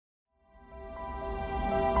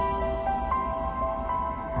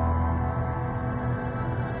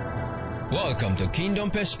Welcome to Kingdom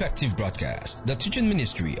Perspective Broadcast, the teaching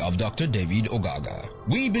ministry of Dr. David Ogaga.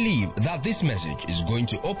 We believe that this message is going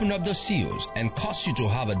to open up the seals and cause you to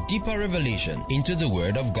have a deeper revelation into the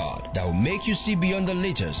Word of God that will make you see beyond the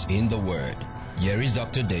letters in the Word. Here is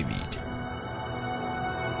Dr. David.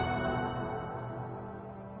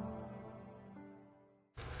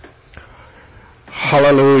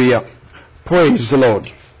 Hallelujah. Praise the Lord.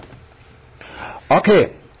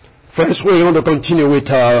 Okay. First, we want to continue with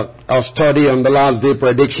our study on the last day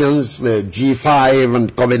predictions, the G5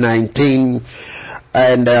 and COVID-19.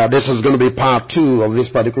 And this is going to be part 2 of this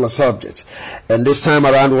particular subject. And this time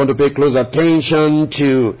around, we want to pay close attention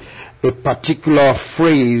to a particular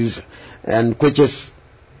phrase, and which is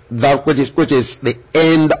the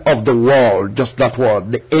end of the world. Just that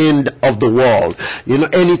word, the end of the world. You know,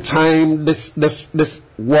 anytime this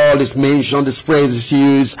world is mentioned, this phrase is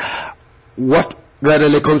used, what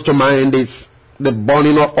readily comes to mind is the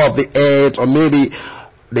burning up of the earth, or maybe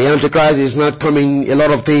the Antichrist is not coming, a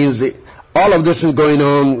lot of things. All of this is going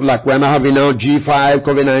on, like we're now having now G5,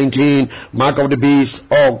 COVID-19, mark of the beast,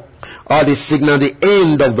 all this signal the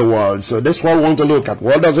end of the world. So this one we want to look at.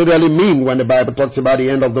 What does it really mean when the Bible talks about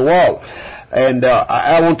the end of the world? And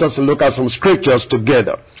I want us to look at some scriptures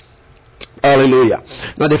together. Hallelujah.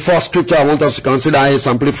 Now the first scripture I want us to consider is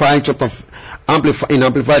Amplified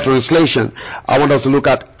translation. I want us to look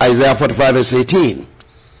at Isaiah 45 verse 18.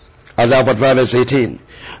 Isaiah 45 verse 18.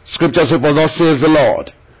 Scripture says, "For thus says the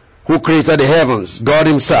Lord, who created the heavens, God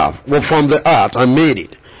himself, who formed the earth and made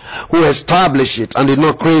it, who established it and did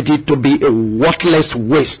not create it to be a worthless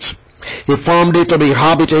waste. He formed it to be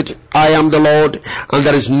inhabited. I am the Lord, and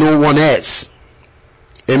there is no one else."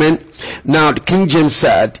 Amen. Now the King James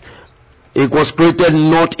said, it was created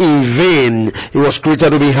not in vain. It was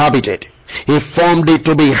created to be inhabited. He formed it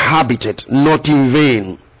to be inhabited, not in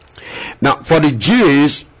vain. Now, for the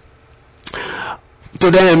Jews,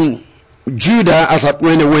 to them, Judah,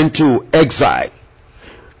 when they went to exile,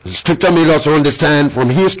 the scripture made us understand from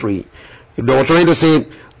history, they were trying to say,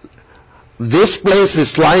 this place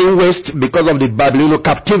is lying waste because of the Babylonian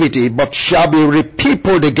captivity, but shall be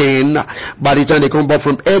repeopled again by the time they come back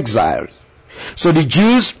from exile. So the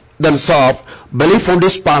Jews themselves believe from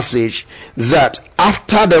this passage that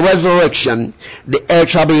after the resurrection, the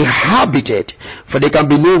earth shall be inhabited, for there can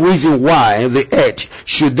be no reason why the earth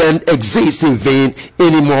should then exist in vain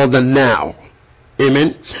any more than now.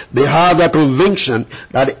 Amen. They have the conviction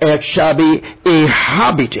that the earth shall be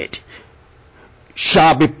inhabited,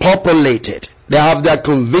 shall be populated. They have that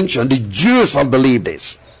conviction. The Jews have believed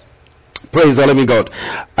this. Praise the living God.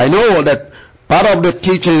 I know that part of the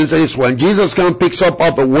teachings is when Jesus comes, picks up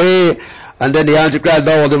a way, and then the Antichrist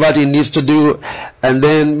does whatever he needs to do, and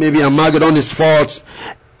then maybe Armageddon is fought,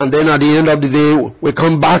 and then at the end of the day, we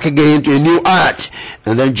come back again to a new earth,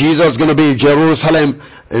 and then Jesus is going to be in Jerusalem,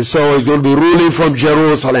 and so he's going to be ruling from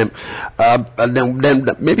Jerusalem. And then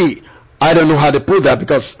maybe, I don't know how to put that,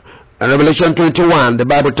 because in Revelation 21, the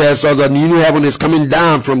Bible tells us that the new heaven is coming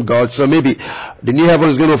down from God. So maybe the new heaven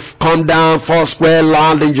is going to come down, four square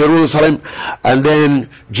land in Jerusalem, and then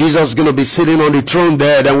Jesus is going to be sitting on the throne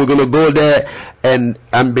there. Then we're going to go there and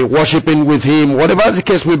be worshiping with him. Whatever the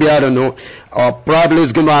case may be, I don't know. Or probably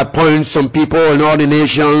is going to appoint some people in all the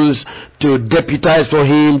nations to deputize for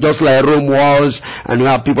him, just like Rome was, and you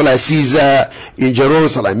have people like Caesar in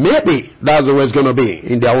Jerusalem. Maybe that's the way it's going to be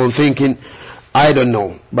in their own thinking. I don't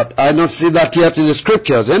know, but I don't see that yet in the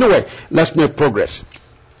scriptures. Anyway, let's make progress.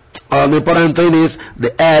 The important thing is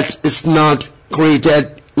the earth is not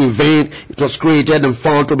created in vain. It was created and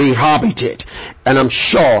found to be inhabited, and I'm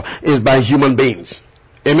sure it's by human beings.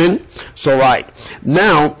 Amen. So right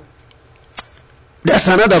now, there's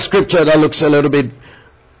another scripture that looks a little bit,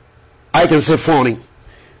 I can say, funny.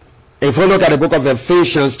 If we look at the book of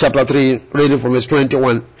Ephesians chapter 3, reading from verse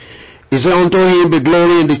 21. He said, "Unto him be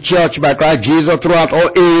glory in the church by Christ Jesus throughout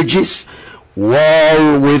all ages,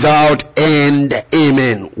 world without end.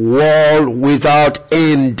 Amen." World without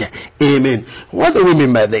end. Amen. What do we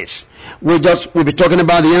mean by this? We'll be talking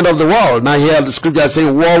about the end of the world. Now here the scripture is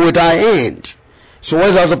saying world without end. So what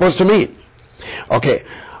is that supposed to mean? Okay.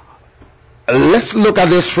 Let's look at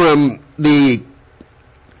this from the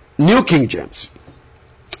New King James.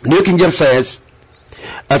 New King James says,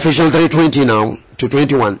 Ephesians 3:20 now to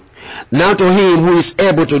 21. "Now to him who is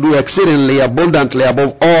able to do exceedingly abundantly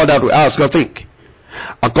above all that we ask or think,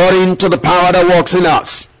 according to the power that works in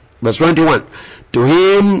us." Verse 21. "To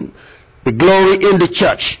him be glory in the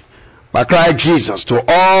church by Christ Jesus to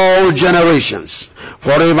all generations,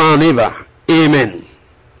 forever and ever. Amen."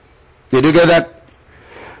 Did you get that?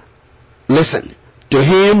 Listen. To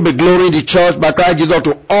him be glory in the church by Christ Jesus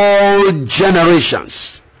to all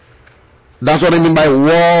generations. That's what I mean by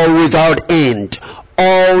war without end.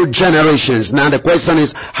 All generations. Now the question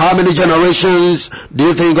is, how many generations do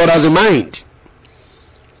you think God has in mind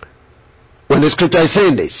when the scripture is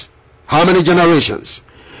saying this? How many generations?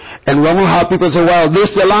 And when we have people say, well,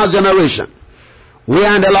 this is the last generation. We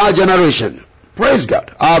are in the last generation. Praise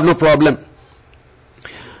God. I have no problem.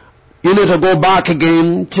 You need to go back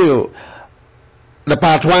again to the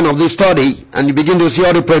part 1 of this study, and you begin to see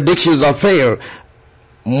all the predictions of fail.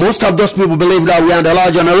 Most of those people believe that we are in the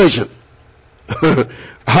last generation.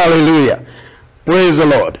 Hallelujah. Praise the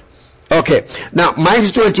Lord. Okay. Now,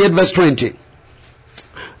 Matthew 28 verse 20.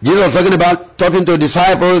 Jesus was talking to the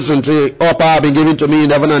disciples and say, all power has been given to me in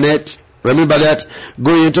heaven and earth. Remember that.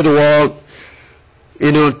 Going into the world,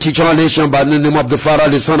 teach all nations by the name of the Father,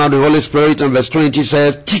 the Son, and the Holy Spirit. And verse 20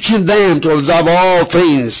 says, teaching them to observe all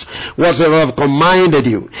things whatsoever I have commanded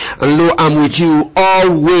you. And lo, I'm with you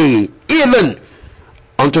always, even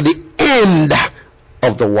unto the end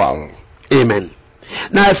of the world. Amen.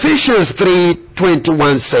 Now Ephesians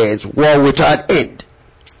 3:21 says, war without end.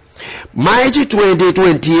 Matthew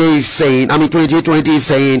 20:20 is saying, 20:20 is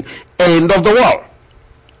saying, end of the world.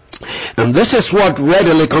 And this is what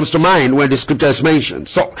readily comes to mind when the scripture is mentioned.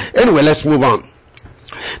 So anyway, let's move on.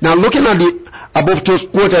 Now looking at the above two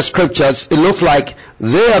quoted scriptures, it looks like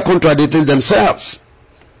they are contradicting themselves.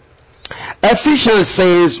 Ephesians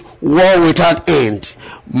says war without end.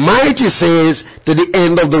 Matthew says to the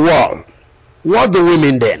end of the world. What do we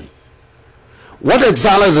mean then? What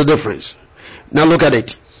exactly is the difference? Now look at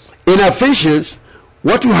it. In Ephesians,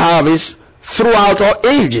 what you have is throughout all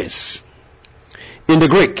ages. In the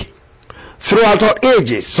Greek, throughout all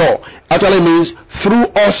ages. So actually means through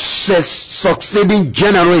all succeeding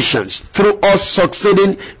generations. Through all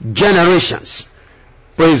succeeding generations.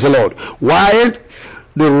 Praise the Lord. While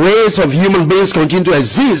the race of human beings continue to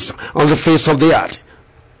exist on the face of the earth.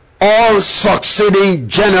 All succeeding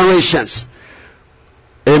generations.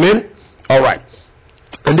 Amen? Alright.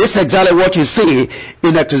 And this is exactly what you see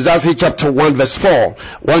in Ecclesiastes chapter 1 verse 4.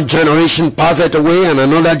 One generation passeth away and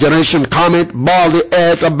another generation cometh, but the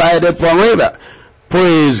earth abideth forever.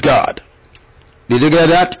 Praise God. Did you get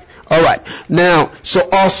that? Alright. Now, so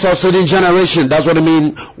all succeeding generation, that's what I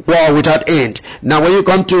mean, war without end. Now when you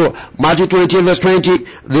come to Matthew 20 verse 20,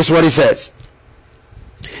 this is what it says.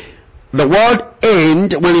 The word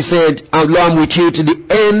end, when he said, and lo, I'm with you to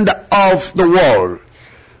the end of the world.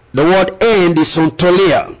 The word end is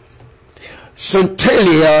sontolia.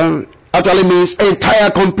 Sontolia actually means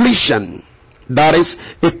entire completion. That is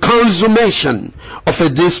a consummation of a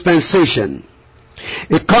dispensation.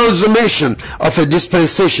 A consummation of a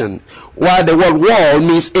dispensation. While the word world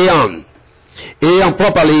means aeon. Aeon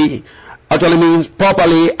properly actually means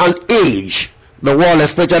properly an age. The world,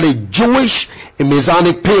 especially Jewish, a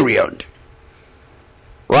Messianic period.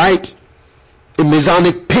 Right? A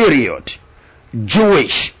Messianic period.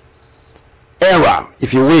 Jewish era,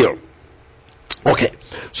 if you will. Okay.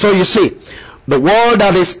 So you see, the world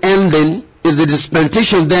that is ending is the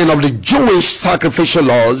dispensation then of the Jewish sacrificial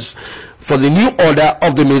laws for the new order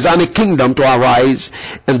of the Messianic kingdom to arise,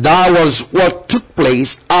 and that was what took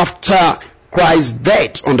place after Christ's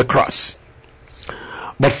death on the cross.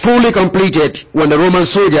 But fully completed when the Roman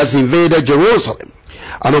soldiers invaded Jerusalem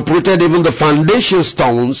and uprooted even the foundation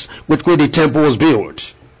stones with which the temple was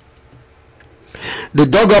built. They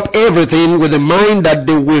dug up everything with the mind that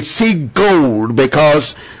they will see gold,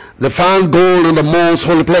 because they found gold in the most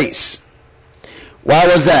holy place. Why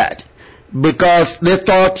was that? Because they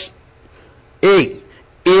thought, hey,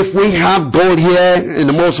 if we have gold here in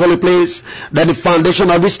the most holy place, then the foundation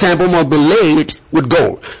of this temple must be laid with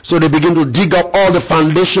gold. So they begin to dig up all the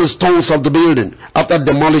foundation stones of the building after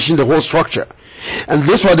demolishing the whole structure. And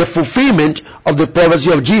this was the fulfillment of the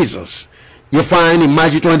prophecy of Jesus. You find in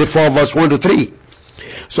Matthew 24 verse 1 to 3.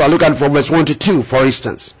 So I look at from verse 1 to 2, for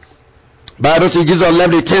instance. Bible says Jesus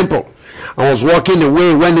left the temple and was walking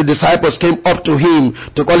away when the disciples came up to him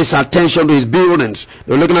to call his attention to his buildings.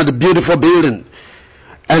 They were looking at the beautiful building.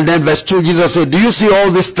 And then verse 2, Jesus said, do you see all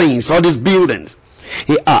these things, all these buildings?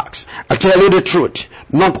 He asked, I tell you the truth,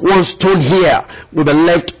 not one stone here will be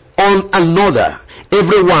left on another.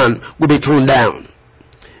 Every one will be thrown down.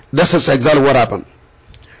 This is exactly what happened.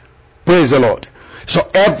 Praise the Lord. So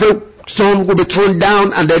every stone will be thrown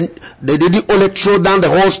down, and then they didn't only throw down the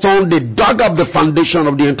whole stone, they dug up the foundation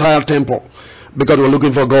of the entire temple because they were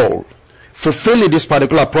looking for gold, fulfilling this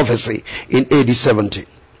particular prophecy in AD 70.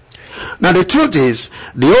 Now the truth is,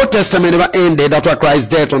 the Old Testament never ended after Christ's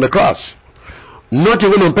death on the cross. Not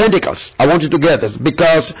even on Pentecost. I want you to get this,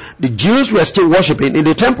 because the Jews were still worshiping in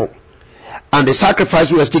the temple, and the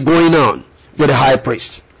sacrifice was still going on with the high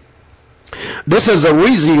priest. This is the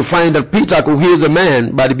reason you find that Peter could heal the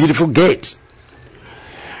man by the beautiful gate.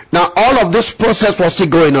 Now, all of this process was still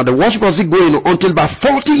going on. The worship was still going on until about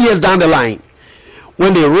 40 years down the line,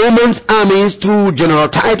 when the Roman armies through General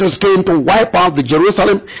Titus came to wipe out the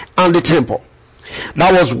Jerusalem and the temple.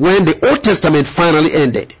 That was when the Old Testament finally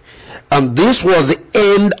ended. And this was the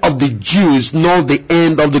end of the Jews, not the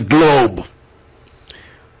end of the globe.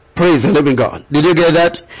 Praise the living God. Did you get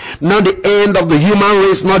that? Not the end of the human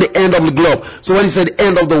race, not the end of the globe. So when he said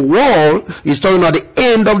end of the world, he's talking about the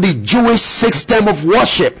end of the Jewish system of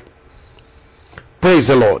worship. Praise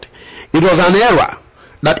the Lord. It was an era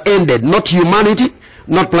that ended, not humanity,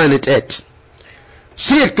 not planet Earth.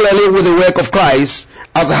 See it clearly with the work of Christ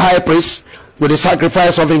as a high priest with the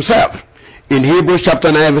sacrifice of himself. In Hebrews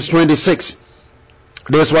chapter 9 verse 26.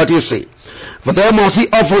 This is what you see. For there must he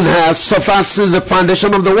often have suffered since the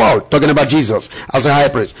foundation of the world, talking about Jesus as a high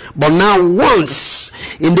priest. But now once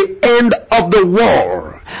in the end of the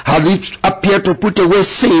world has he appeared to put away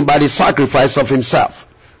sin by the sacrifice of himself.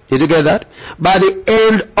 Did you get that? By the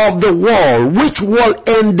end of the world. Which world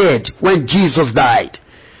ended when Jesus died?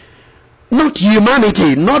 Not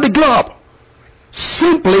humanity, not the globe.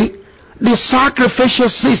 Simply the sacrificial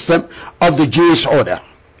system of the Jewish order.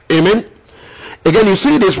 Amen? Again, you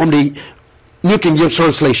see this from the New King James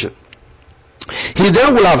translation. He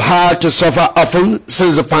then will have had to suffer often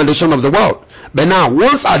since the foundation of the world. But now,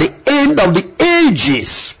 once at the end of the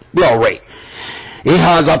ages, glory, he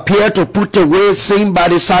has appeared to put away sin by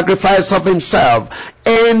the sacrifice of himself.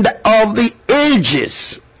 End of the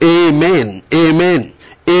ages. Amen. Amen.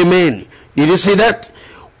 Amen. Did you see that?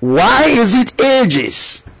 Why is it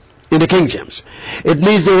ages in the King James? It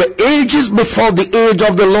means there were ages before the age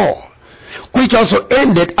of the law, which also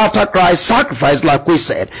ended after Christ's sacrifice, like we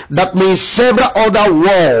said. That means several other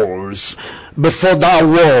worlds before that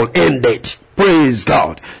world ended. Praise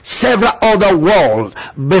God. Several other worlds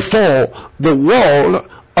before the world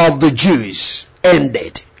of the Jews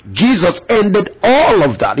ended. Jesus ended all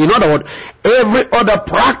of that. In other words, every other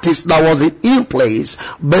practice that was in place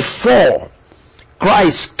before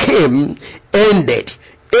Christ came ended.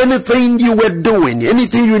 Anything you were doing,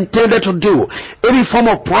 anything you intended to do, any form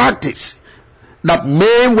of practice that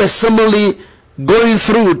men were similarly going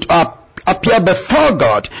through to appear before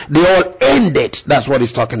God, they all ended. That's what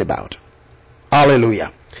he's talking about.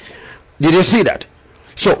 Hallelujah. Did you see that?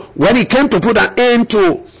 So when he came to put an end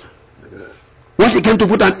to, what he came to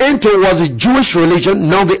put an end to was the Jewish religion,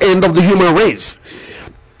 not the end of the human race.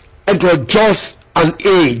 It was just an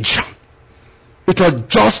age. It was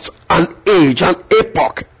just an age, an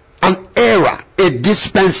epoch, an era, a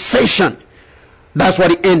dispensation. That's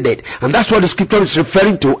what it ended. And that's what the scripture is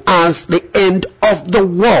referring to as the end of the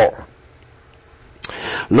world.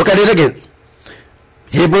 Look at it again.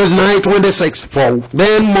 Hebrews 9:26. For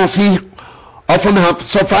then must he often have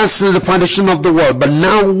suffered since the foundation of the world. But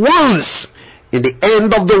now once in the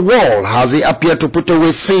end of the world has he appeared to put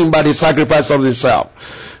away sin by the sacrifice of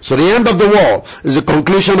himself. So the end of the world is the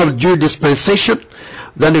conclusion of Jewish dispensation.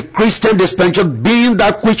 Then the Christian dispensation, being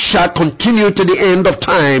that which shall continue to the end of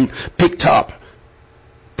time, picked up.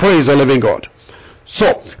 Praise the living God.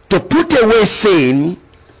 So to put away sin,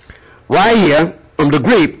 right here from the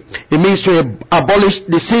Greek, it means to abolish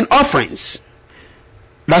the sin offerings.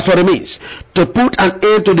 That's what it means. To put an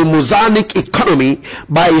end to the Mosaic economy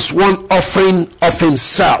by his one offering of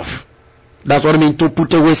himself. That's what it means to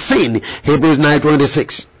put away sin. Hebrews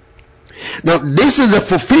 9:26. Now this is the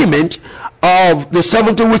fulfillment of the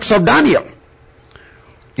 70 weeks of Daniel.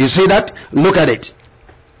 You see that? Look at it.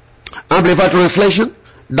 Amplified translation.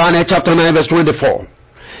 Daniel chapter 9 verse 24.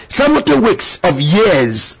 70 weeks of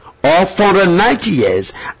years, or 490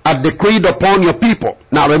 years, are decreed upon your people.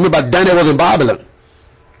 Now remember, Daniel was in Babylon.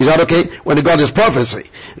 Is that okay? When he got his prophecy,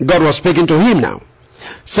 God was speaking to him now.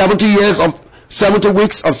 70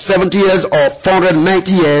 weeks of 70 years or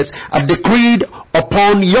 490 years are decreed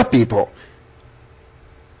upon your people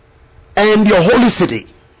and your holy city,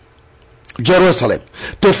 Jerusalem,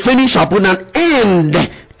 to finish and put an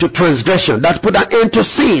end to transgression. That put an end to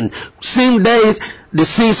sin. Sin days, the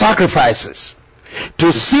sin sacrifices.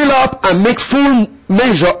 To seal up and make full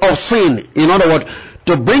measure of sin. In other words,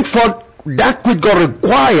 to bring forth that which God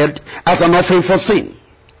required as an offering for sin.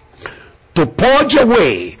 To purge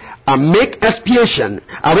away and make expiation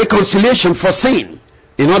and reconciliation for sin.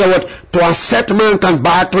 In other words, to accept mankind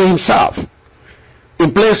back to himself,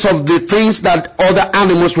 in place of the things that other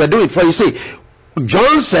animals were doing. For you see,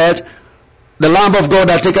 John said, the Lamb of God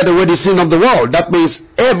that taketh away the sin of the world. That means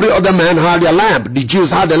every other man had a lamb. The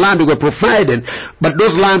Jews had a lamb they were providing, but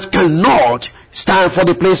those lambs cannot stand for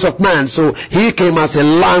the place of man. So he came as a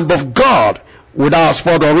Lamb of God without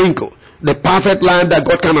spot or wrinkle. the perfect lamb that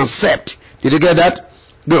God can accept. Did you get that?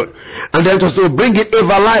 Good. And then to bring it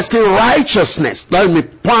everlasting righteousness. That will be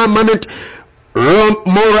permanent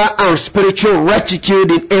moral and spiritual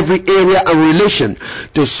rectitude in every area and relation.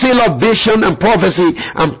 To seal up vision and prophecy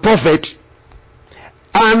and prophet,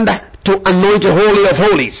 and to anoint the Holy of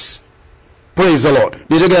Holies. Praise the Lord.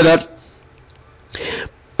 Did you get that?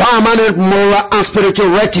 Permanent moral and spiritual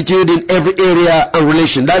rectitude in every area and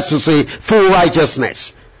relation. That's to say, full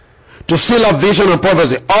righteousness. To seal up vision and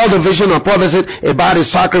prophecy. All the vision and prophecy about the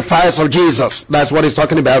sacrifice of Jesus. That's what he's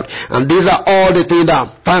talking about. And these are all the things that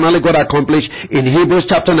finally got accomplished in Hebrews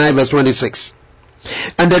chapter 9 verse 26.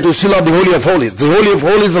 And then to seal up the Holy of Holies. The Holy of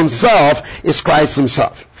Holies himself is Christ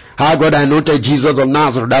himself. How God anointed Jesus of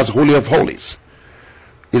Nazareth. That's Holy of Holies.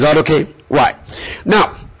 Is that okay? Right.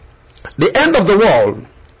 Now, the end of the world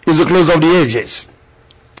is the close of the ages.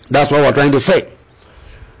 That's what we're trying to say.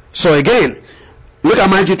 So again, look at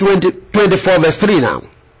Matthew 24 verse 3 now.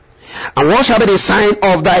 And what shall be the sign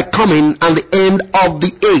of thy coming and the end of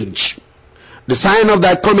the age? The sign of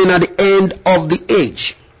thy coming and the end of the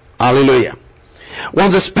age. Hallelujah.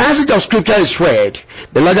 Once this passage of scripture is read,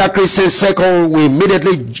 the larger Christian circle will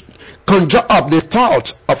immediately conjure up the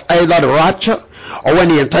thought of either the rapture or when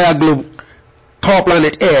the entire globe, core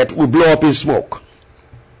planet Earth, will blow up in smoke.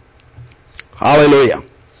 Hallelujah.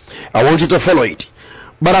 I want you to follow it.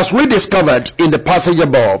 But as we discovered in the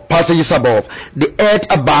passages above, the earth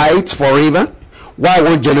abides forever. While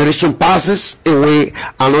one generation passes away,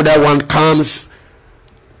 another one comes,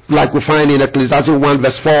 like we find in Ecclesiastes 1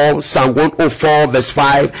 verse 4, Psalm 104 verse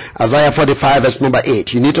 5, Isaiah 45 verse number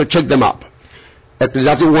 8. You need to check them up.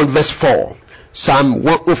 Ecclesiastes 1 verse 4, Psalm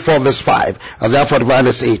 104 verse 5, Isaiah 45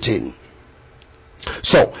 verse 18.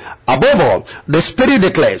 So, above all, the Spirit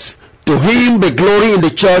declares, to him be glory in the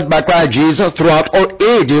church by Christ Jesus throughout all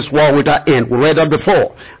ages, world without end. We read that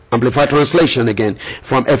before. Amplified translation again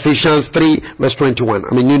from Ephesians 3 verse 21.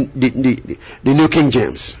 I mean the New King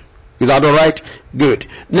James. Is that alright? Good.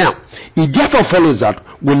 Now, it therefore follows that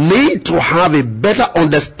we need to have a better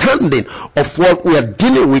understanding of what we are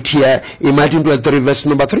dealing with here in Matthew 23 verse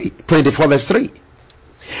number 3, 24 verse 3.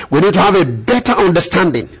 We need to have a better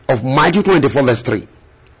understanding of Matthew 24 verse 3.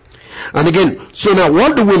 And again, so now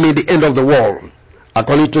what do we mean the end of the world?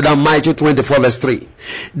 According to that Matthew 24 verse 3.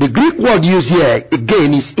 The Greek word used here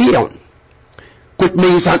again is eon, which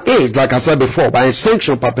means an age, like I said before, by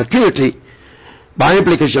extension, perpetuity, by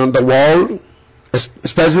implication, the world,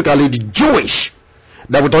 specifically the Jewish,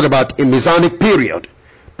 that we talk about in Messianic period,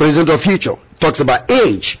 present or future, talks about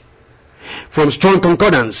age, from Strong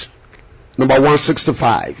Concordance, number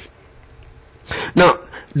 165. Now,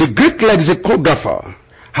 the Greek lexicographer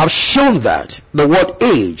have shown that the word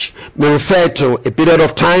age may refer to a period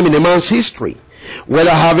of time in a man's history, whether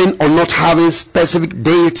having or not having specific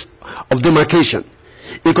date of demarcation.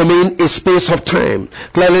 It could mean a space of time,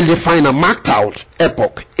 clearly defined and marked out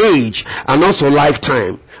epoch, age, and also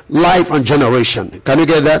lifetime, life and generation. Can you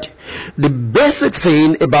get that? The basic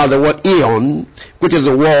thing about the word eon, which is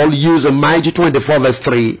the word used in Matthew 24 verse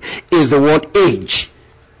 3, is the word age.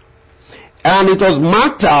 And it was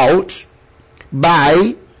marked out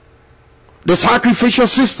by the sacrificial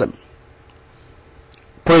system.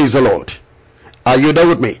 Praise the Lord. Are you there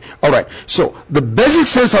with me? Alright. So, the basic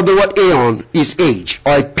sense of the word aeon is age,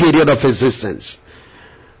 or a period of existence.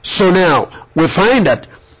 So now, we find that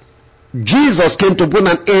Jesus came to put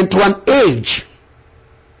an end to an age.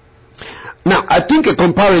 Now, I think a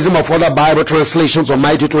comparison of other Bible translations of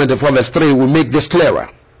Matthew 24 verse 3 will make this clearer.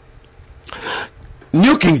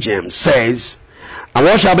 New King James says, and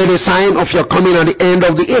what shall be the sign of your coming at the end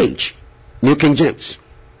of the age? New King James.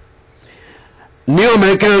 New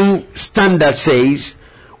American Standard says,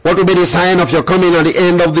 what will be the sign of your coming at the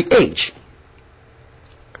end of the age?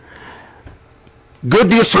 Good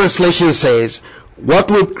News Translation says, what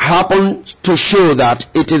will happen to show that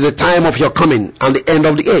it is the time of your coming and the end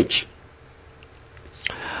of the age?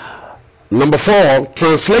 Number 4,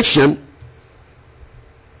 translation,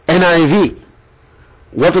 NIV.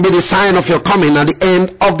 What will be the sign of your coming at the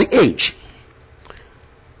end of the age?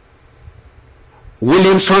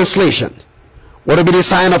 Williams translation. What will be the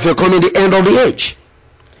sign of your coming at the end of the age?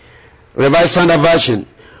 Revised Standard Version.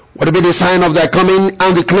 What will be the sign of thy coming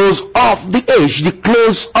and the close of the age? The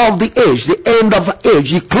close of the age. The end of the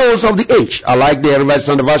age. The close of the age. I like the Revised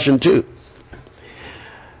Standard Version too.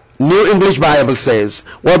 New English Bible says,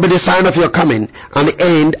 what will be the sign of your coming and the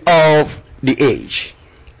end of the age?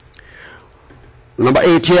 Number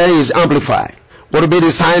 8 here is Amplified. What will be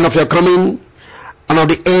the sign of your coming and of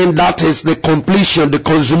the end? That is the completion, the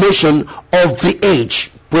consummation of the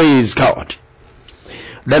age. Praise God.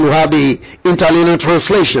 Then we have the Interlinear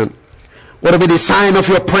Translation. will be the sign of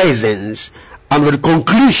your presence and the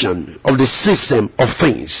conclusion of the system of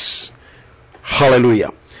things.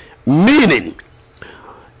 Hallelujah. Meaning,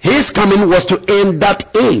 his coming was to end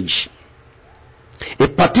that age, a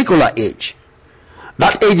particular age.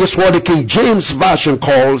 That age is what the King James Version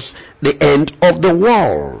calls the end of the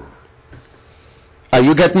world. Are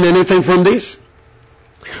you getting anything from this?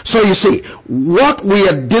 So you see, what we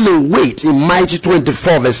are dealing with in Matthew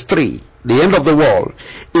 24 verse 3, the end of the world,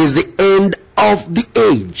 is the end of the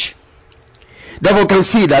age. Therefore, can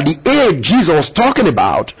see that the age Jesus was talking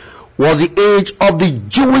about was the age of the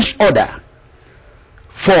Jewish order.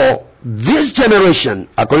 For this generation,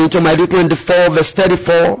 according to Matthew 24 verse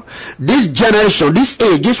 34, this generation, this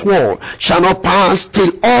age, this world shall not pass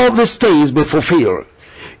till all these things be fulfilled.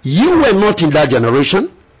 You were not in that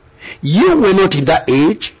generation. You were not in that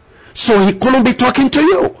age. So he couldn't be talking to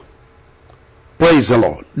you. Praise the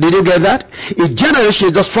Lord. Did you get that? A generation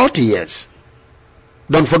is just 40 years.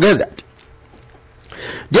 Don't forget that.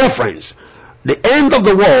 Dear friends, the end of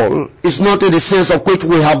the world is not in the sense of which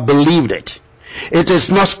we have believed it. It is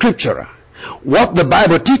not scriptural. What the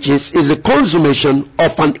Bible teaches is the consummation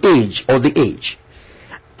of an age or the age.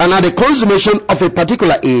 And at the consummation of a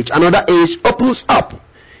particular age, another age opens up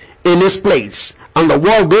in its place, and the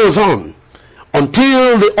world goes on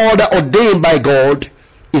until the order ordained by God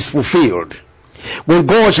is fulfilled, when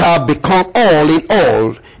God shall become all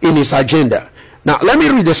in his agenda. Now let me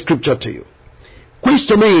read the scripture to you, which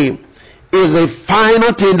to me is the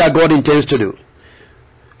final thing that God intends to do.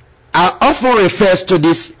 I often refer to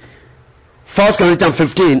this 1 Corinthians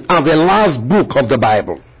 15 as the last book of the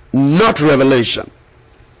Bible, not Revelation.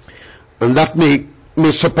 And that may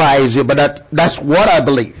surprise you, but that's what I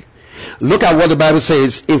believe. Look at what the Bible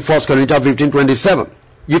says in 1 Corinthians 15:27.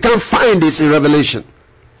 You can't find this in Revelation.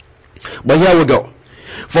 But here we go.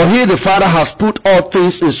 For he, the Father, has put all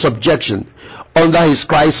things in subjection under his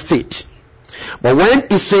Christ's feet. But when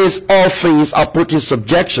he says all things are put in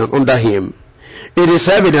subjection under him, it is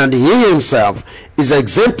evident he himself is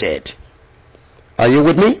exempted. Are you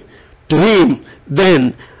with me? To him,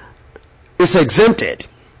 then, is exempted.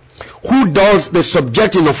 Who does the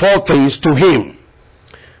subjecting of all things to him?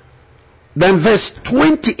 Then verse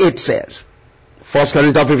 28 says, 1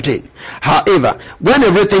 Corinthians 15, however, when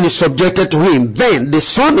everything is subjected to him, then the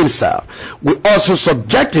Son himself will also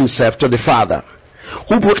subject himself to the Father,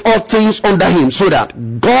 who put all things under him, so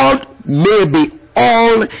that God may be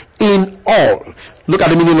all in all. Look at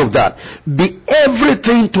the meaning of that. Be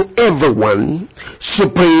everything to everyone,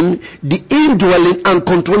 supreme, the indwelling and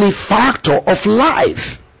controlling factor of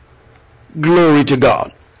life. Glory to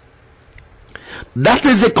God. That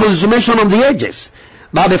is the consummation of the ages,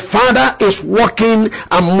 that the Father is working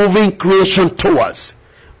and moving creation towards.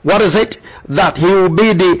 What is it? That he will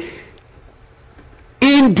be the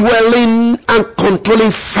indwelling and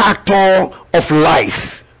controlling factor of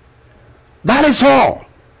life. That is all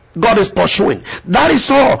God is pursuing. That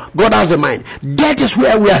is all God has in mind. That is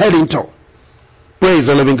where we are heading to. Praise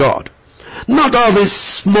the living God. Not all this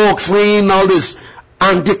smoke thing, all this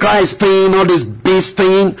antichrist thing, all this beast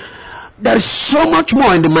thing. There is so much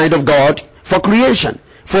more in the mind of God for creation,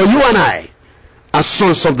 for you and I, as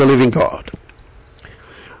sons of the living God.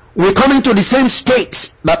 We're coming to the same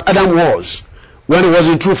state that Adam was when he was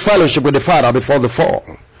in true fellowship with the Father before the fall.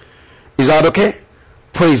 Is that okay?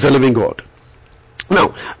 Praise the living God.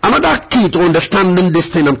 Now, another key to understanding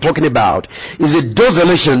this thing I'm talking about is the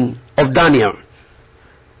desolation of Daniel.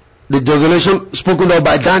 The desolation spoken of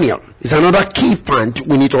by Daniel is another key point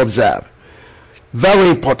we need to observe.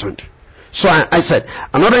 Very important. So I said,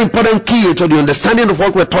 another important key to the understanding of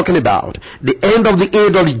what we're talking about, the end of the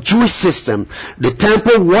age of the Jewish system, the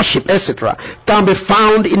temple worship, etc., can be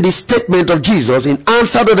found in the statement of Jesus in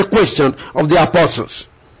answer to the question of the apostles.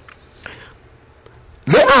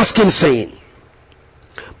 They asked him, saying,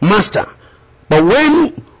 Master, but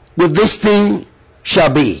when will this thing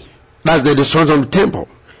shall be? That's the destruction of the temple.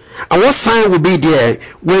 And what sign will be there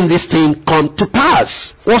when this thing come to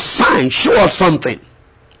pass? What sign? Show us something.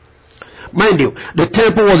 Mind you, the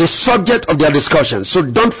temple was the subject of their discussion, so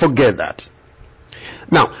don't forget that.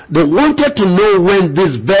 Now, they wanted to know when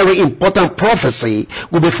this very important prophecy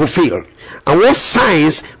will be fulfilled, and what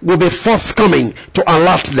signs will be forthcoming to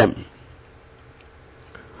alert them.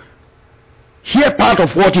 Hear part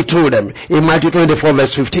of what he told them in Matthew 24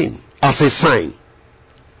 verse 15 as a sign.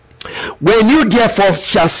 When you therefore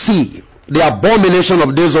shall see the abomination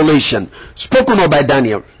of desolation spoken of by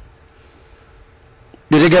Daniel.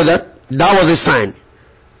 Did you get that? That was a sign.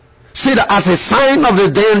 See that as a sign of the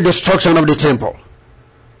then destruction of the temple.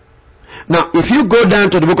 Now, if you go down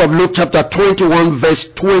to the book of Luke chapter 21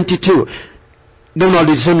 verse 22, do not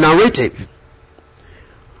the same narrative.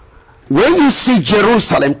 When you see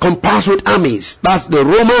Jerusalem compassed with armies, that's the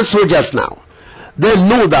Roman soldiers now, they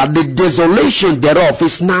know that the desolation thereof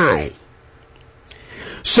is nigh.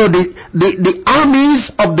 So the armies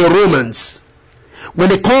of the Romans, when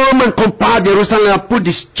they come and compass Jerusalem and put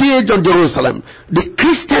the siege on Jerusalem, the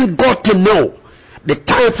Christian got to know the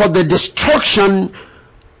time for the destruction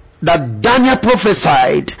that Daniel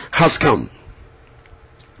prophesied has come.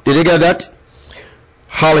 Did you get that?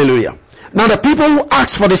 Hallelujah. Now the people who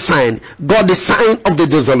asked for the sign got the sign of the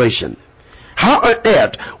desolation. How on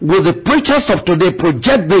earth will the preachers of today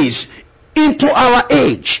project this into our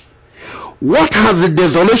age? What has the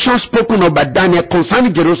desolation spoken of by Daniel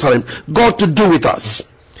concerning Jerusalem got to do with us?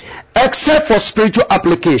 Except for spiritual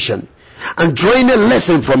application and drawing a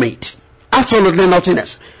lesson from it. Absolutely nothing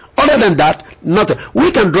else. Other than that, nothing.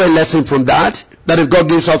 We can draw a lesson from that if God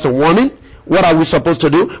gives us a warning, what are we supposed to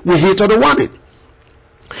do? We heed to the warning.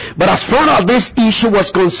 But as far as this issue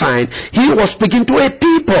was concerned, he was speaking to a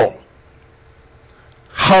people.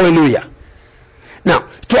 Hallelujah. Now,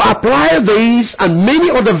 to apply these and many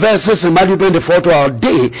other verses in Matthew 24 to our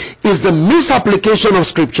day is the misapplication of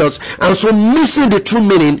scriptures and so missing the true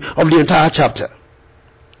meaning of the entire chapter.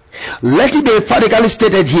 Let it be emphatically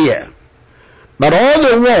stated here that all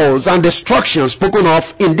the wars and destructions spoken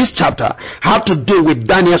of in this chapter have to do with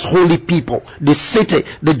Daniel's holy people, the city,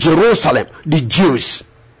 the Jerusalem, the Jews.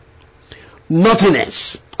 Nothing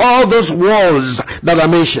else. All those wars that are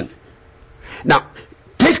mentioned. Now,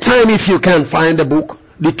 take time if you can find the book,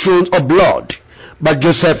 The Thrones of Blood, by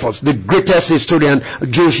Josephus, the greatest historian,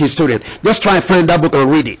 Jewish historian. Just try and find that book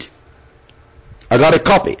and read it. I got a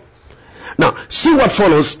copy. Now, see what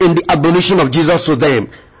follows in the admonition of Jesus to them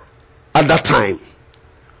at that time.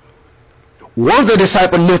 Once the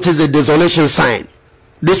disciple noticed the desolation sign,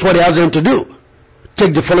 this is what he has them to do.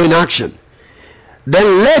 Take the following action.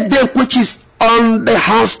 Then let them which is on the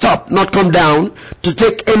housetop not come down to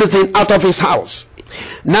take anything out of his house.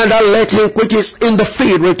 Neither let him which is in the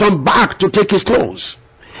field return back to take his clothes.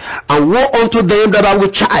 And woe unto them that are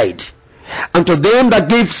with child, and to them that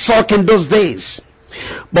give suck in those days.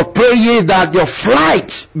 But pray ye that your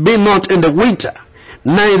flight be not in the winter,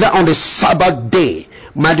 neither on the Sabbath day.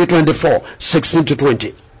 Matthew 24, 16 to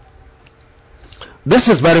 20. This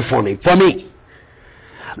is very funny for me.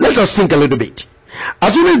 Let us think a little bit.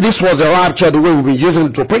 Assuming this was a rapture the way we've been using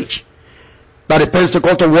it to preach, that the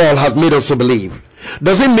Pentecostal world has made us to believe,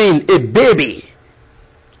 does it mean a baby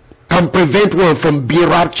can prevent one from being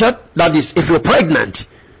raptured? That is, if you're pregnant.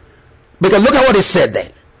 Because look at what it said there.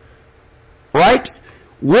 Right?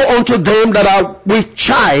 Woe unto them that are with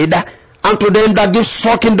child, and to them that give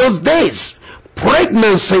suck in those days.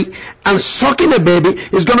 Pregnancy and sucking a baby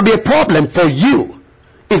is going to be a problem for you.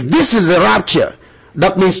 If this is a rapture,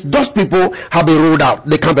 that means those people have been ruled out.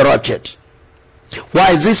 They can't be raptured.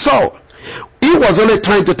 Why is this so? He was only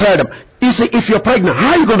trying to tell them, you see, if you're pregnant,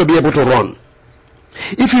 how are you going to be able to run?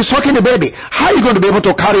 If you're sucking a baby, how are you going to be able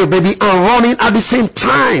to carry a baby and running at the same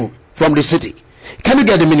time from the city? Can you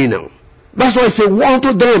get the meaning now? That's why I say, woe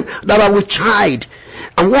to them that are with child,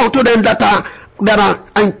 and woe to them that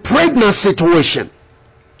are in pregnant situation.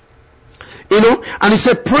 You know, and he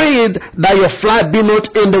said, pray that your flight be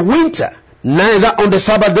not in the winter, neither on the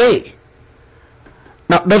Sabbath day.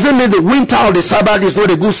 Now, does it mean the winter or the Sabbath is not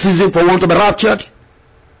a good season for one to be raptured?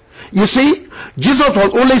 You see, Jesus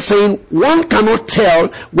was only saying one cannot tell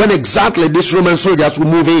when exactly these Roman soldiers will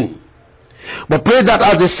move in. But pray that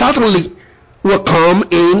as they certainly will come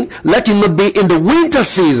in, let it not be in the winter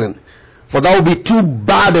season, for that will be too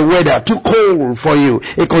bad a weather, too cold for you,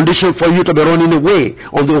 a condition for you to be running away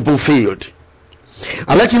on the open field.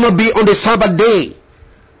 And let it not be on the Sabbath day,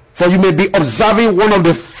 for you may be observing one of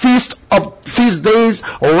the feast days,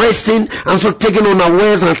 or resting, and so taken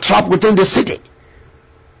unawares and trapped within the city.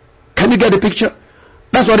 Can you get the picture?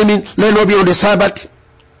 That's what it means. Let it not be on the Sabbath.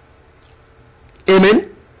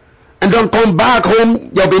 Amen. And don't come back home.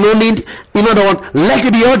 There'll be no need. In other words, let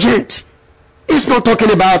it be urgent. It's not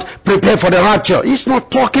talking about prepare for the rapture. It's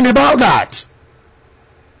not talking about that.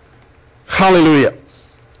 Hallelujah.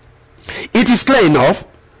 It is clear enough.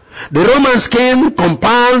 The Romans came,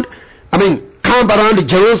 camp around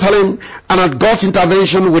Jerusalem, and at God's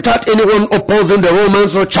intervention, without anyone opposing the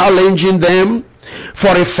Romans or challenging them for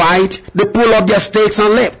a fight, they pulled up their stakes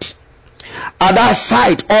and left. At that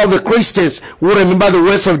sight, all the Christians who remember the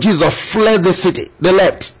words of Jesus fled the city. They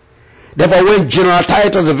left. Therefore, when General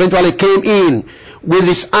Titus eventually came in with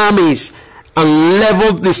his armies and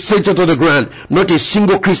leveled the city to the ground, not a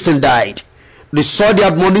single Christian died. They saw the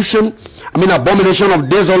abomination of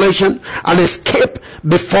desolation, and escaped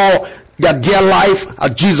before their dear life,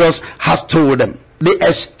 as Jesus has told them. They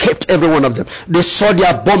escaped, every one of them. They saw the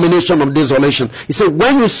abomination of desolation. He said,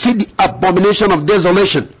 when you see the abomination of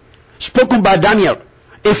desolation spoken by Daniel,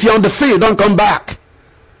 if you're on the field, don't come back.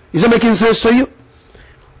 Is it making sense to you?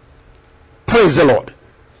 Praise the Lord.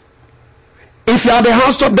 If you're at the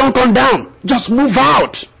housetop, don't come down. Just move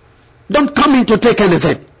out. Don't come in to take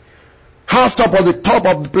anything. Housetop or the top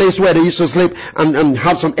of the place where they used to sleep and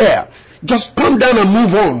have some air. Just come down and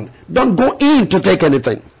move on. Don't go in to take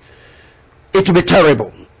anything. It will be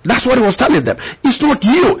terrible. That's what he was telling them. It's not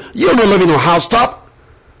you. You don't live in a housetop.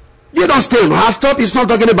 You don't stay in a housetop. It's not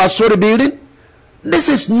talking about story building. This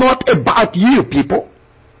is not about you, people.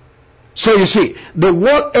 So you see, the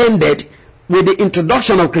world ended with the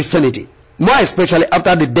introduction of Christianity, more especially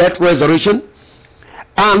after the death, resurrection,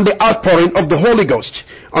 and the outpouring of the Holy Ghost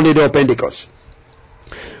on the day of Pentecost.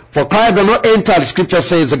 For Christ did not enter, the scripture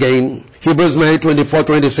says again, Hebrews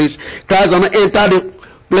 9:24-26, Christ did not enter the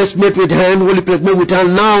place made with hand, holy place made with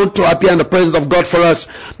hand, now to appear in the presence of God for us.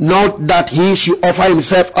 Not that he should offer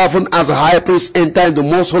himself often as a high priest enter in the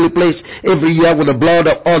most holy place every year with the blood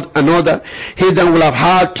of another. He then will have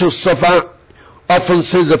had to suffer often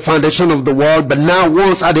since the foundation of the world, but now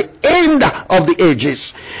once at the end of the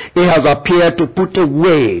ages, he has appeared to put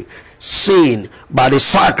away sin by the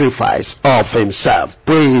sacrifice of himself.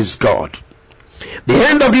 Praise God. The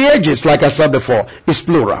end of the ages, like I said before, is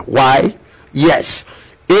plural. Why? Yes.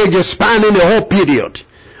 Ages spanning the whole period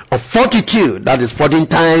of 42, that is 14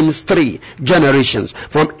 times 3 generations,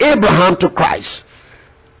 from Abraham to Christ.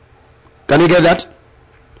 Can you get that?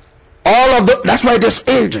 All of the, that's why it is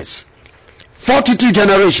ages. 42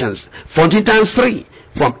 generations, 14 times 3,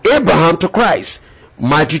 from Abraham to Christ.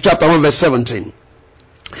 Matthew chapter 1 verse 17.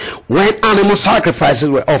 When animal sacrifices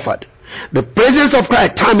were offered, the presence of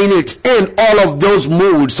Christ terminates in all of those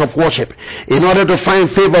modes of worship in order to find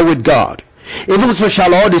favor with God. Even so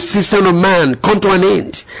shall all the system of man come to an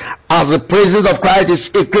end, as the presence of Christ is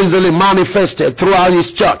increasingly manifested throughout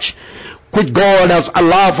his church, which God has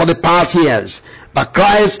allowed for the past years. But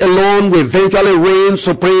Christ alone will eventually reign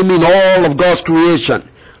supreme in all of God's creation.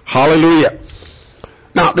 Hallelujah.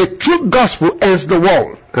 Now, the true gospel ends the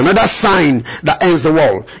world. Another sign that ends the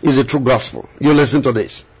world is the true gospel. You listen to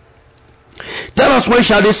this. Tell us, when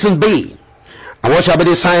shall this thing be? And what shall be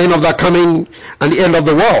the sign of the coming and the end of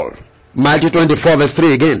the world? Matthew 24 verse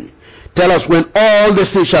 3 again. Tell us when all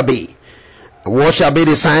these things shall be. And what shall be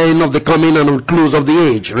the sign of the coming and the close of the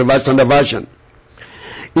age? Revised Standard Version.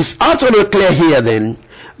 It's absolutely clear here then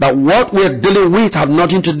that what we're dealing with have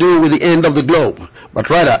nothing to do with the end of the globe, but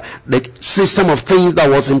rather the system of things that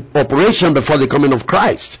was in operation before the coming of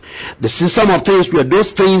Christ. The system of things were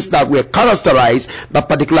those things that were characterized that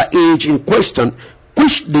particular age in question,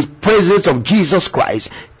 which the presence of Jesus Christ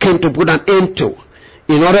came to put an end to,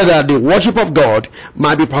 in order that the worship of God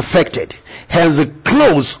might be perfected. Hence the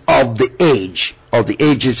close of the age, of the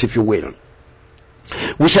ages, if you will.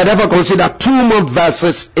 We shall therefore consider 2 more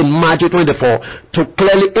verses in Matthew 24 to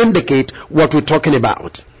clearly indicate what we're talking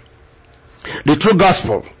about. The true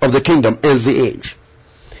gospel of the kingdom ends the age.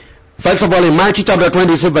 First of all, in Matthew chapter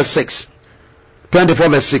 26 verse 6, 24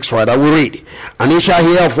 verse 6 rather, we read, And ye shall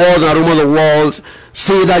hear of wars and rumors of wars.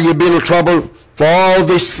 See that ye be in trouble, for all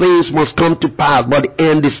these things must come to pass, but the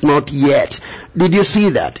end is not yet. Did you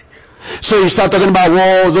see that? So you start talking about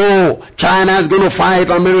wars. Oh, China is going to fight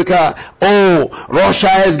America. Oh,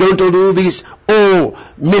 Russia is going to do this.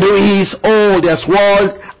 Oh, Middle East. Oh, there's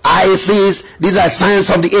world, ISIS. These are signs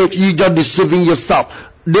of the age. You're just deceiving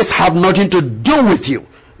yourself. This have nothing to do with you.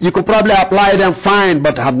 You could probably apply them fine,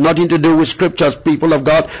 but have nothing to do with scriptures, people of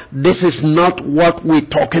God. This is not what we're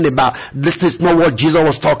talking about. This is not what Jesus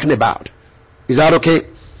was talking about. Is that okay?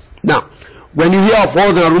 Now, when you hear of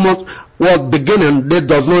wars and rumors, what beginning, that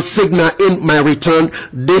does not signal in my return.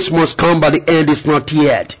 This must come, but the end is not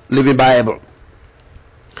yet. Living Bible.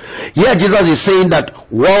 Here Jesus is saying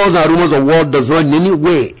that wars and rumors of war does not in any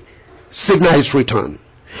way signal his return.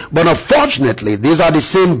 But unfortunately, these are the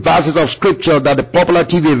same verses of scripture that the popular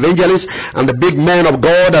TV evangelists and the big men of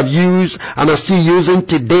God have used and are still using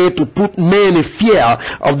today to put men in fear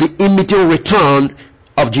of the immediate return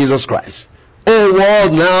of Jesus Christ. Oh,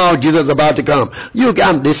 world, now Jesus is about to come. You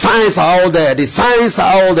can, the signs are all there. The signs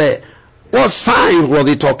are all there. What signs was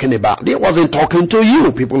he talking about? He wasn't talking to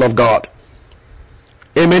you, people of God.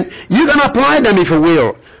 Amen. You can apply them if you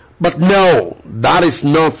will. But no, that is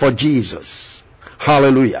not for Jesus.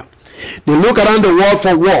 Hallelujah. They look around the world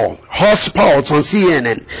for war, hotspots on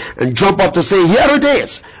CNN, and jump up to say, here it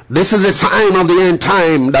is. This is a sign of the end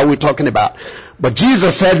time that we're talking about. But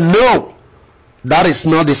Jesus said, no. That is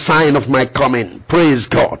not the sign of my coming. Praise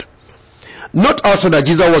God. Note also that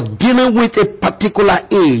Jesus was dealing with a particular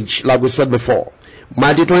age, like we said before.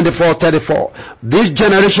 Matthew 24:34. This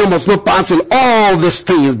generation must not pass till all these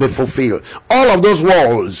things be fulfilled. All of those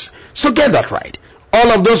worlds. So get that right.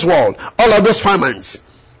 All of those worlds, all of those famines,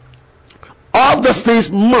 all those things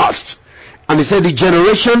must. And he said the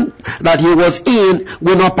generation that he was in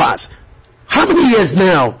will not pass. How many years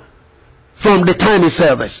now from the time he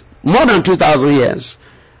said this? More than 2,000 years.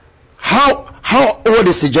 How old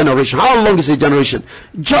is the generation? How long is the generation?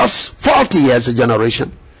 Just 40 years a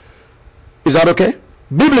generation. Is that okay?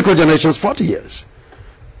 Biblical generation is 40 years.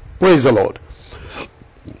 Praise the Lord.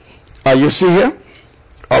 Are you still here?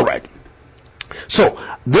 All right. So,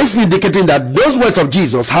 this is indicating that those words of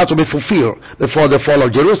Jesus had to be fulfilled before the fall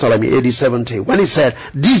of Jerusalem in AD 70. When he said,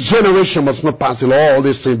 this generation must not pass till all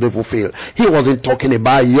these things be fulfilled, he wasn't talking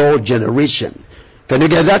about your generation. Can you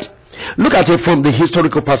get that? Look at it from the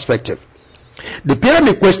historical perspective. The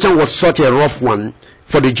pyramid question was such a rough one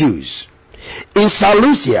for the Jews. In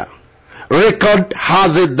Seleucia, record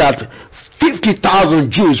has it that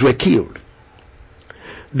 50,000 Jews were killed.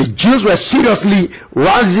 The Jews were seriously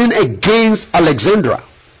rising against Alexandria.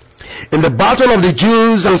 In the battle of the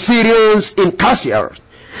Jews and Syrians in Cassia,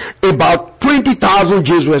 about 20,000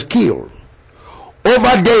 Jews were killed.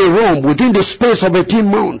 Over there in Rome, within the space of 18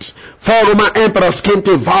 months, 4 Roman emperors came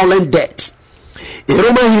to a violent death. A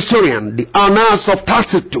Roman historian, the Annals of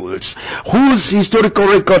Tacitus, whose historical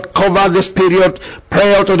record covers this period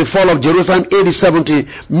prior to the fall of Jerusalem, AD 70,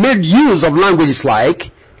 made use of languages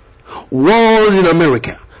like wars in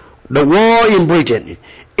America, the war in Britain,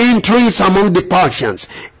 intrigues among the Persians,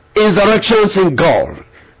 insurrections in Gaul,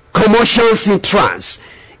 commotions in France,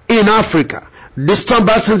 in Africa,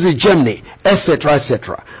 disturbances in Germany, etc.,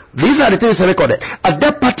 etc. These are the things recorded. At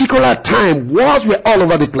that particular time, wars were all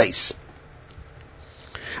over the place.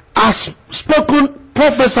 As spoken,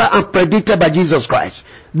 prophesied, and predicted by Jesus Christ.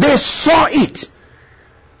 They saw it.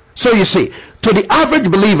 So you see, to the average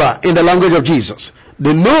believer in the language of Jesus,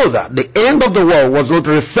 they know that the end of the world was not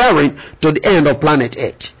referring to the end of planet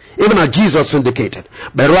Earth, even as Jesus indicated,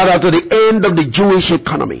 but rather to the end of the Jewish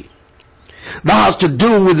economy. That has to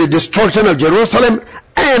do with the destruction of Jerusalem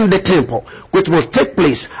and the temple, which will take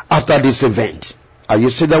place after this event. Are you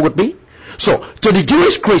still there with me? So, to the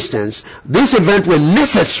Jewish Christians, this event was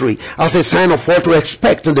necessary as a sign of what to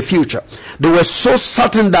expect in the future. They were so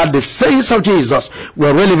certain that the sayings of Jesus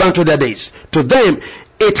were relevant to their days. To them,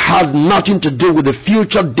 it has nothing to do with the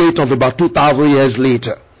future date of about 2,000 years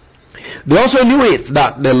later. They also knew it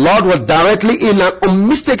that the Lord was directly in an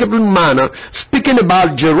unmistakable manner speaking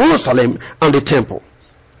about Jerusalem and the temple.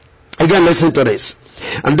 Again, listen to this.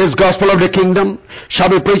 And this gospel of the kingdom shall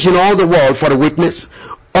be preached in all the world for a witness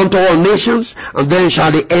unto all nations, and then shall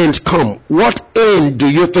the end come. What end do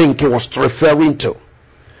you think he was referring to?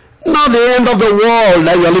 Not the end of the world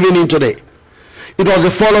that you are living in today. It was the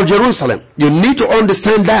fall of Jerusalem. You need to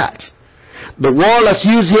understand that. The world as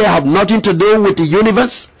used here have nothing to do with the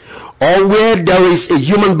universe or where there is a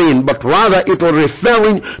human being, but rather it was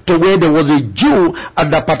referring to where there was a Jew at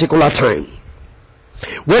that particular time.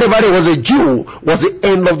 Wherever there was a Jew was the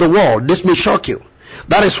end of the world. This may shock you.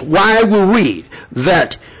 That is why we read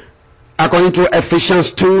that according to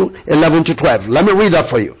Ephesians 2:11-12. Let me read that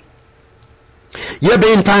for you. Ye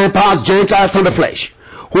being time past Gentiles in the flesh,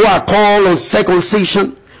 who are called on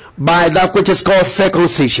circumcision by that which is called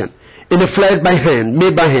circumcision, in the flesh by hand,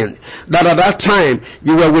 made by hand, that at that time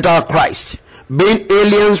you were without Christ, being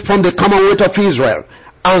aliens from the commonwealth of Israel,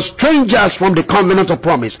 and strangers from the covenant of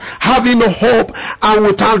promise, having no hope and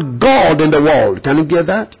without God in the world. Can you get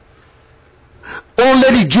that?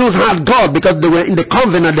 Only the Jews had God because they were in the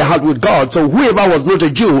covenant they had with God. So whoever was not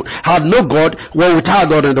a Jew had no God, were without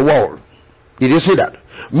God in the world. Did you see that?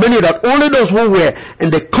 Meaning that only those who were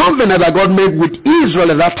in the covenant that God made with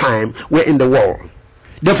Israel at that time were in the world.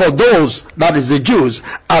 Therefore those, that is the Jews,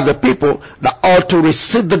 are the people that ought to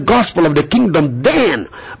receive the gospel of the kingdom then,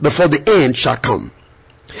 before the end shall come.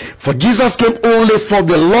 For Jesus came only for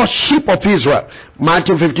the lost sheep of Israel.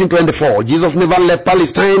 Matthew 15:24. Jesus never left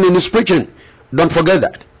Palestine in his preaching. Don't forget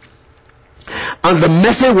that. And the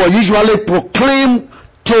message was usually proclaimed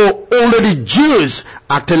to only the Jews.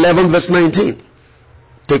 Act 11:19.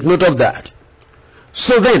 Take note of that.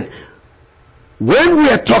 So then, when we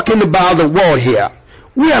are talking about the world here,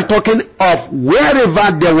 we are talking of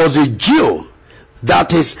wherever there was a Jew,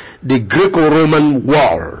 that is the Greco-Roman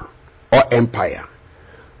world or empire.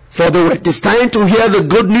 For they were destined to hear the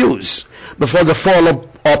good news before the fall of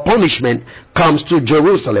or punishment comes to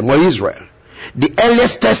Jerusalem or Israel. The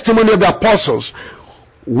earliest testimony of the apostles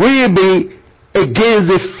will be against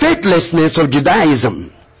the faithlessness of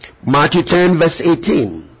Judaism. Matthew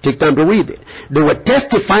 10:18. Take time to read it. They were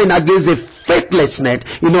testifying against the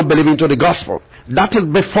faithlessness in not believing to the gospel. That is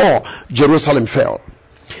before Jerusalem fell.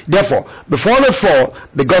 Therefore, before the fall,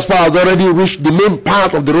 the gospel had already reached the main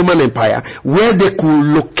part of the Roman Empire where they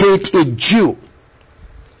could locate a Jew.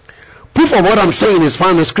 Proof of what I'm saying is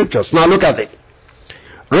found in scriptures. Now look at it.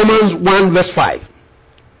 Romans 1 verse 5.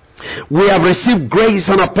 We have received grace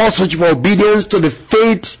and apostleship for obedience to the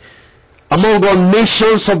faith among all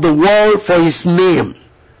nations of the world for his name.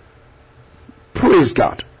 Praise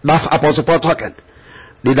God. That's Apostle Paul talking.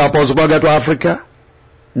 Did Apostle Paul get to Africa?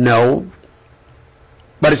 No.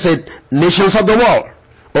 But he said, nations of the world.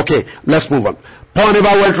 Okay, let's move on. Paul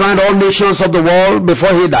never went around all nations of the world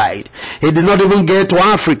before he died. He did not even get to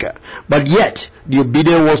Africa. But yet, the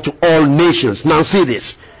obedience was to all nations. Now see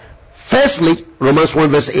this. Firstly, Romans 1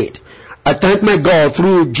 verse 8. I thank my God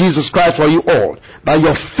through Jesus Christ for you all, that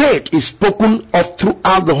your faith is spoken of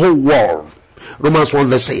throughout the whole world. Romans 1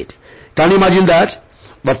 verse 8. Can you imagine that?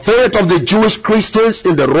 The faith of the Jewish Christians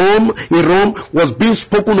in Rome was being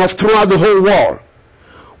spoken of throughout the whole world.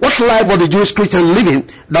 What life were the Jewish Christians living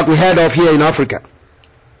that we heard of here in Africa?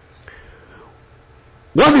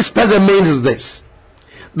 What this present means is this,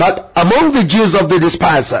 that among the Jews of the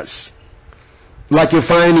dispersers, like you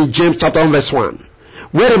find in James chapter 1 verse 1,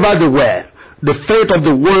 wherever they were, the faith of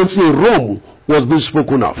the ones in Rome was being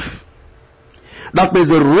spoken of. That means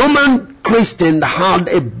the Roman Christian had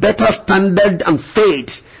a better standard and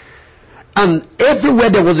faith. And everywhere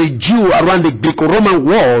there was a Jew around the Greco-Roman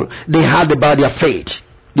world, they had about their faith.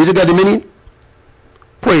 Did you get the meaning?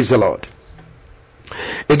 Praise the Lord.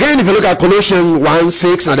 Again, if you look at Colossians 1,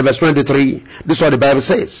 6 and verse 23, this is what the Bible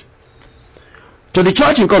says. To the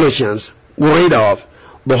church in Colossians, we read of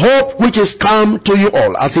the hope which is come to you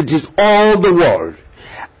all, as it is all the world,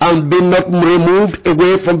 and be not removed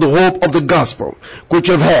away from the hope of the gospel, which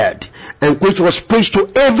you have heard, and which was preached to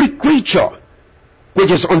every creature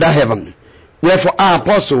which is under heaven. Wherefore our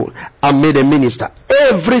apostle are made a minister.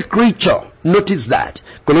 Every creature. Notice that.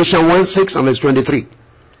 Colossians 1, 6 and verse 23.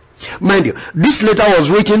 Mind you, this letter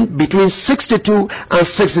was written between 62 and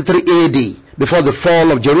 63 AD, before the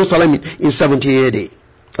fall of Jerusalem in 70 AD.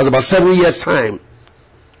 That's about 7 years' time.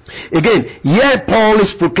 Again, here Paul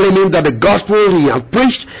is proclaiming that the gospel he has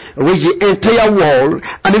preached reached the entire world,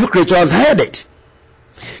 and every creature has heard it.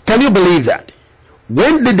 Can you believe that?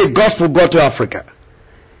 When did the gospel go to Africa?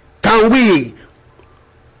 Can we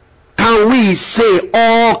say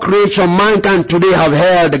all creation, mankind today have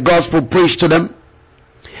heard the gospel preached to them?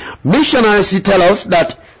 Missionaries tell us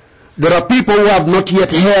that there are people who have not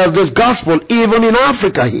yet heard this gospel, even in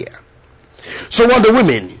Africa here. So what do we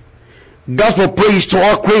mean? Gospel preached to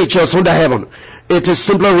all creatures under heaven. It is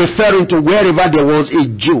simply referring to wherever there was a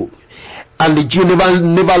Jew. And the Jew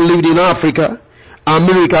never lived in Africa,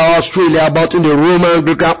 America, Australia, but in the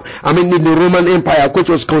Roman Empire, which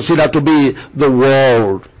was considered to be the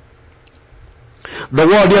world. The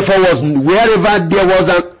world therefore was wherever there was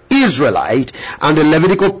an Israelite, and the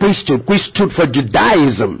Levitical priesthood, which stood for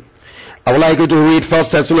Judaism. I would like you to read 1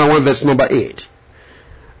 Thessalonians 1 verse number 8.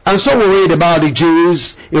 And so we read about the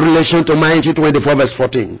Jews in relation to Matthew 24 verse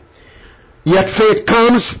 14. Yet faith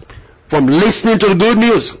comes from listening to the good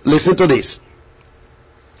news. Listen to this.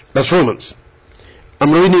 That's Romans.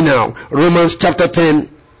 I'm reading now. Romans chapter 10,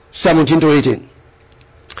 17 to 18.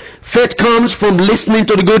 Faith comes from listening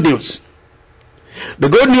to the good news. The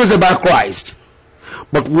good news about Christ.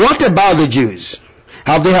 But what about the Jews?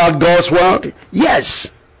 Have they heard God's word?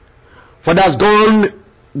 Yes. For that's gone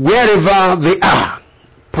wherever they are.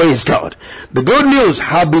 Praise God. The good news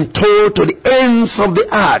have been told to the ends of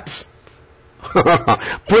the earth.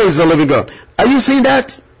 Praise the living God. Are you seeing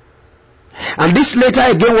that? And this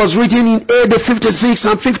letter again was written in AD 56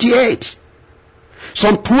 and 58.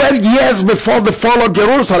 Some 12 years before the fall of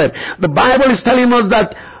Jerusalem. The Bible is telling us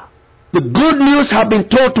that the good news have been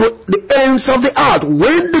told to the ends of the earth.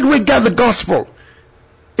 When did we get the gospel?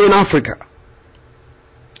 In Africa.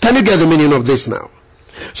 Can you get the meaning of this now?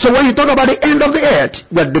 So when you talk about the end of the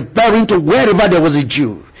earth, we are referring to wherever there was a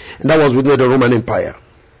Jew. And that was within the Roman Empire.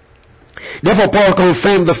 Therefore, Paul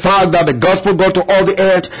confirmed the fact that the gospel got to all the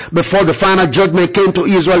earth before the final judgment came to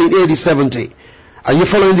Israel in AD 70. Are you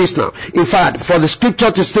following this now? In fact, for the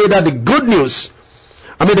scripture to say that the good news,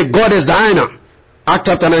 the goddess Diana, Act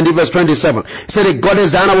chapter 19 verse 27, said the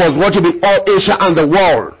goddess Diana was worshiping all Asia and the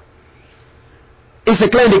world. It's a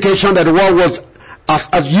clear indication that the world was,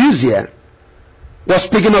 as used here, was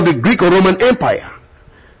speaking of the Greco-Roman Empire.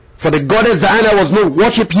 For the goddess Diana was not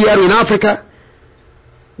worshipped here in Africa,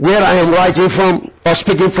 where I am writing from or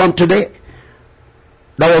speaking from today.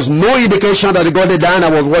 There was no indication that the goddess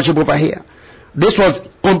Diana was worshipped over here. This was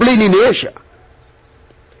completely in Asia.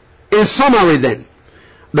 In summary then,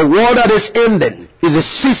 the world that is ending is a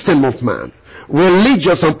system of man,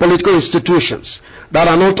 religious and political institutions that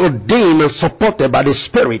are not ordained and supported by the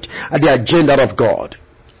Spirit and the agenda of God.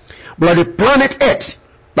 But the planet Earth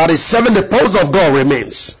that is serving the purpose of God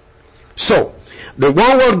remains. So, the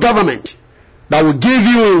one world government that will give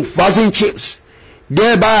you thousand chips,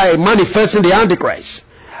 thereby manifesting the Antichrist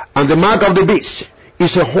and the mark of the beast,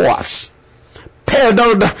 is a horse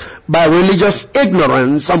peddled by religious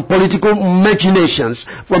ignorance and political machinations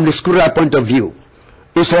from the scriptural point of view.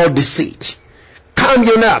 It's all deceit. Calm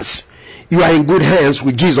your nerves. You are in good hands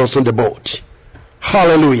with Jesus on the boat.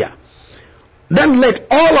 Hallelujah. Don't let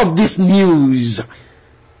all of this news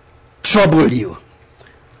trouble you.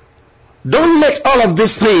 Don't let all of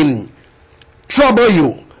this thing trouble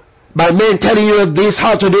you by men telling you this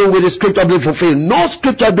how to do with the scripture being fulfilled. No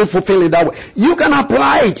scripture being fulfilled in that way. You can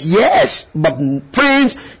apply it, yes, but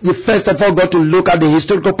friends, you first of all got to look at the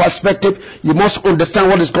historical perspective. You must understand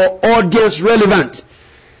what is called audience relevant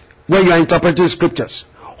when you are interpreting scriptures.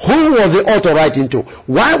 Who was the author writing to?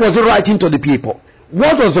 Why was he writing to the people?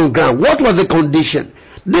 What was on ground? What was the condition?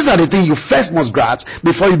 These are the things you first must grasp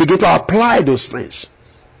before you begin to apply those things.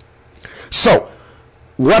 So,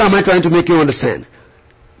 what am I trying to make you understand?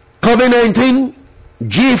 COVID-19,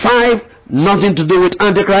 G5, nothing to do with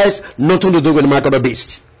Antichrist, nothing to do with the mark of the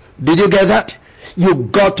beast. Did you get that? You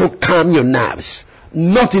got to calm your nerves.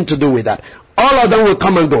 Nothing to do with that. All of them will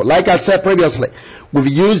come and go. Like I said previously, we've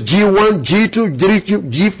used G1, G2,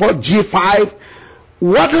 G4, G5.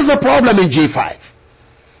 What is the problem in G5?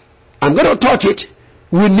 I'm going to touch it.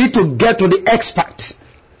 We need to get to the experts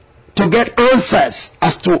to get answers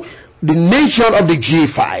as to the nature of the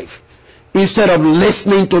G5. Instead of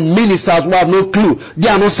listening to ministers who have no clue, they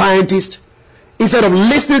are no scientists. Instead of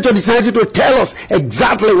listening to the scientists to tell us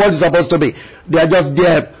exactly what it's supposed to be, they are just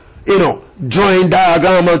there, drawing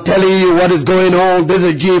diagram and telling you what is going on. This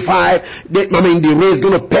is G5. The ray is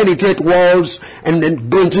going to penetrate walls and then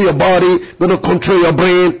go into your body, going to control your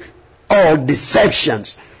brain. All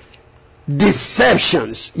deceptions.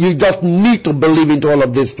 Deceptions. You just need to believe into all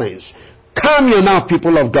of these things. Calm your nerve,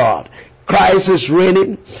 people of God. Christ is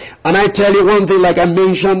reigning. And I tell you one thing, like I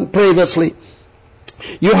mentioned previously,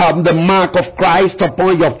 you have the mark of Christ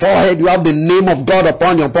upon your forehead. You have the name of God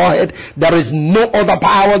upon your forehead. There is no other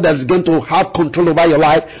power that's going to have control over your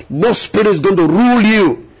life. No spirit is going to rule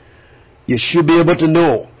you. You should be able to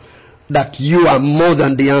know that you are more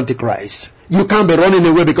than the Antichrist. You can't be running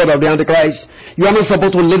away because of the Antichrist. You are not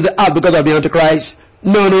supposed to leave the earth because of the Antichrist.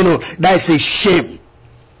 No. That is a shame.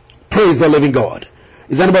 Praise the living God.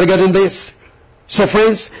 Is anybody getting this? So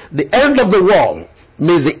friends, the end of the world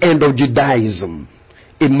means the end of Judaism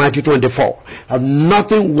in Matthew 24. Have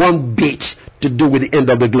nothing one bit to do with the end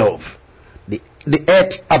of the globe. The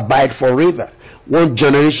earth abide forever. One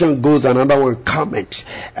generation goes, another one cometh.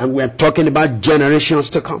 And we're talking about generations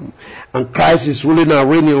to come. And Christ is ruling and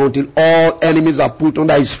reigning until all enemies are put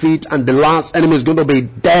under his feet, and the last enemy is going to be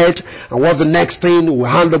dead. And what's the next thing? We'll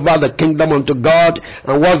hand over the kingdom unto God.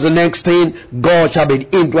 And what's the next thing? God shall be the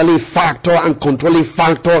indwelling factor and controlling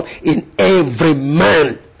factor in every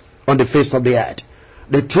man on the face of the earth.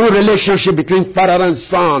 The true relationship between father and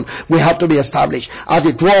son will have to be established, as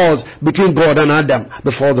it was between God and Adam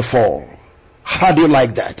before the fall. How do you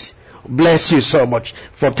like that? Bless you so much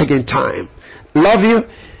for taking time. Love you.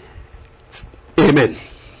 Amen.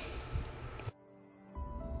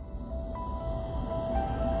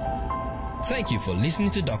 Thank you for listening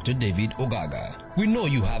to Dr. David Ogaga. We know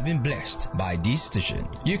you have been blessed by this station.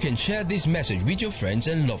 You can share this message with your friends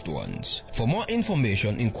and loved ones. For more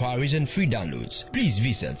information, inquiries, and free downloads, please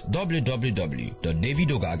visit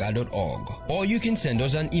www.davidogaga.org, or you can send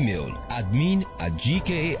us an email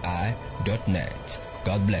admin@gkai.net.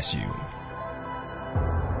 God bless you.